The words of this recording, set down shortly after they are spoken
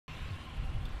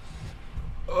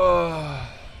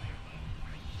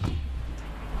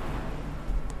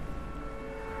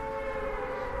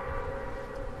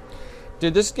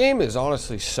Dude, this game is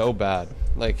honestly so bad.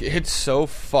 Like, it's so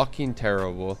fucking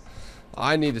terrible.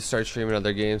 I need to start streaming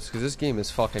other games because this game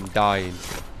is fucking dying.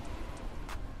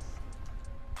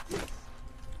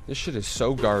 This shit is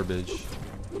so garbage.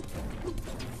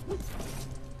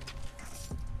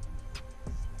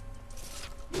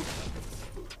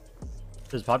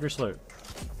 Just pop your slurp.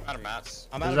 I'm out of mats.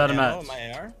 I'm out of ammo in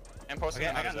my AR. And posting.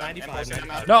 Okay, I got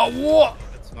 95. No, what?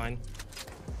 That's fine.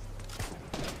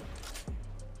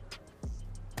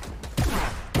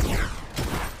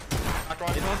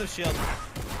 It's also shield.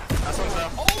 That's one's there.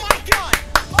 Oh my god!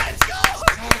 Let's go!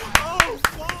 Oh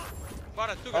fuck!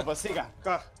 Bora, tu Opa, siga.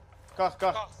 Corre. Corre,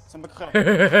 corre. Samba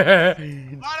correr.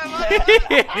 Bora,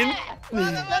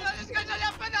 os gajos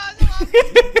olham para nós, bora.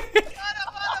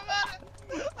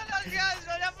 Olha os gajos,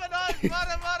 olham para nós,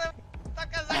 bora.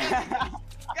 Toca a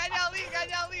ganha ali,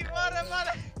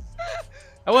 bora.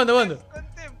 Aonde?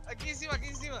 Quanto tempo? Aqui em cima.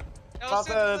 É o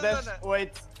Falta centro da 10, zona.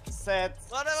 8, 7, 6,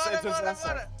 Bora.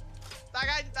 Tá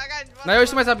ganho. Não, eu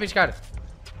estou mais rápido, cara.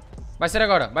 Vai ser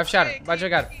agora, vai fechar, vai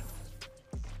jogar.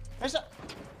 Fecha.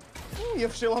 Eu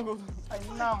fechei logo. Ai,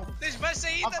 não. Tens mais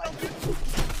saída, não?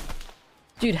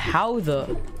 Dude, how the...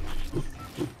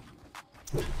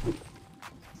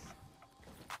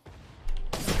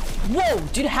 Whoa,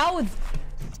 dude, how...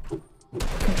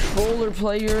 Controller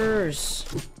players.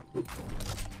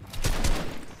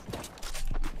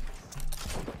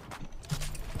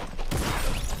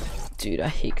 Dude, I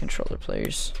hate controller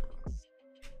players.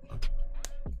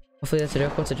 Hopefully that's a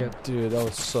joke. What's a joke? Dude, that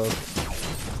was so...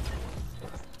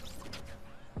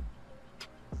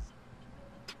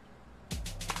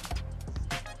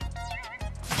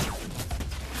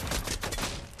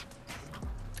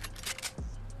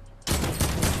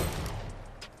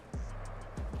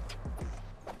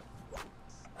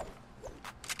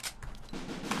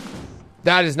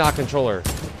 That is not controller.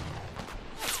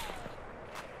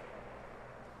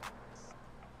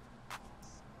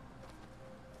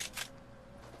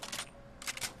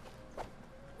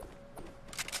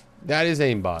 That is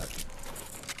aimbot.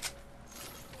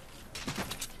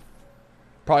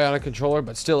 Probably on a controller,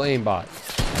 but still aimbot.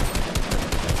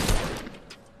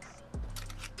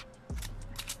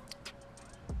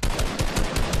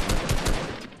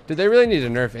 Dude, they really need to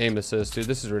nerf aim assist, dude.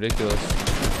 This is ridiculous.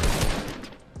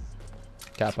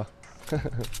 Kappa.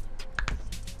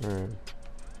 Alright.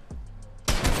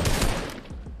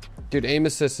 Dude, aim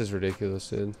assist is ridiculous,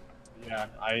 dude. Yeah,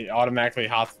 I automatically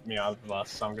hopped me out of the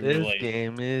bus, so I'm gonna be late. This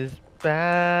game is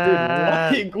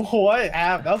bad. Dude, what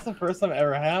happened? That was the first time it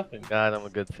ever happened. God, I'm a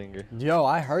good singer. Yo,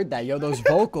 I heard that. Yo, those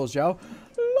vocals, yo.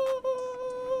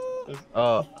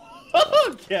 Oh.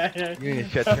 Okay. You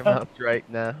need to shut your mouth right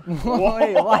now.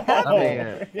 Wait, what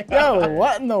happened? Yo,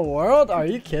 what in the world? Are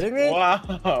you kidding me? Wow.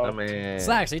 I mean,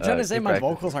 Slacks, are you trying to say my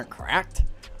vocals aren't cracked?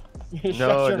 Shut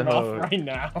your mouth right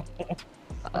now.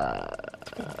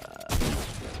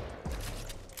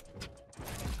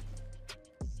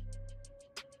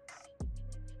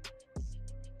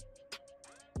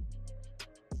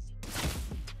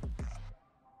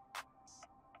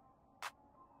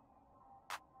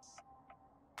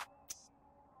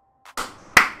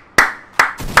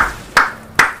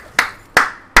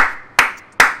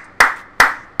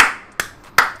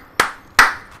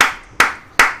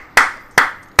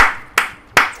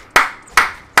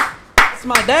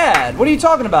 That's my dad. What are you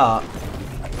talking about?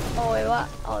 Oh, wait, what?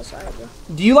 Oh, sorry, bro.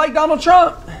 Do you like Donald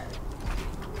Trump?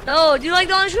 No, do you like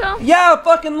Donald Trump? Yeah, I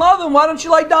fucking love him. Why don't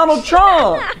you like Donald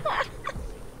Trump?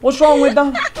 What's wrong with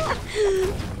Donald?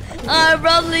 Alright, bro,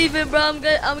 I'm leaving, bro.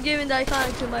 I'm giving the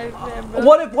iconic to my friend, bro.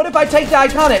 What if I take the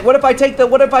iconic? What if I take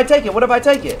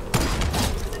it?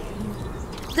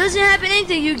 Doesn't happen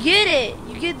anything. You get it.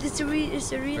 You get the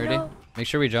Sereno. Ready? Make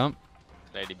sure we jump.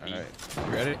 Ready, B. Alright. You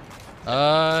ready?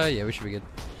 Yeah, we should be good.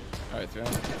 Alright, through.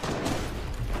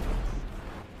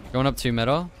 Going up to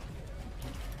middle.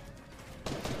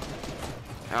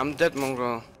 I'm dead,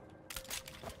 mongrel.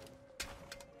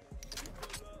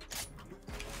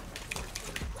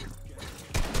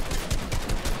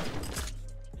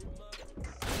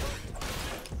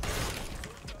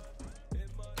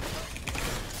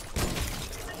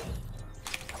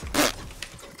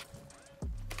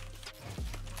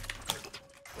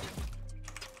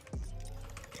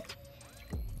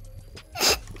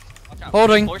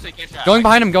 Holding. Going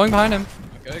behind him.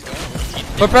 Okay, go.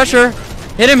 Put pressure.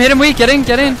 Hit him weak. Get in.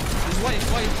 Get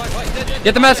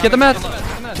the mess. Correct,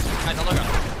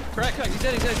 he's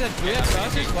dead. Yeah,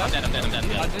 I'm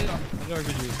dead.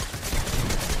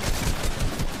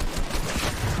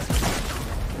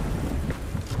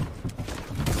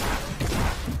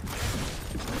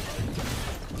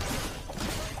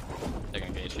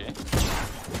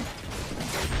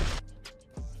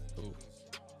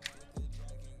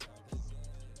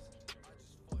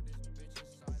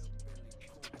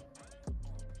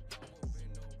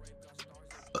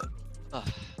 How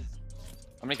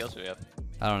many kills do we have?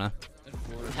 I don't know.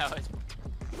 No, it's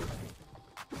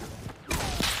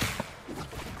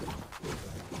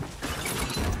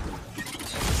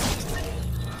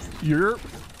Yerp.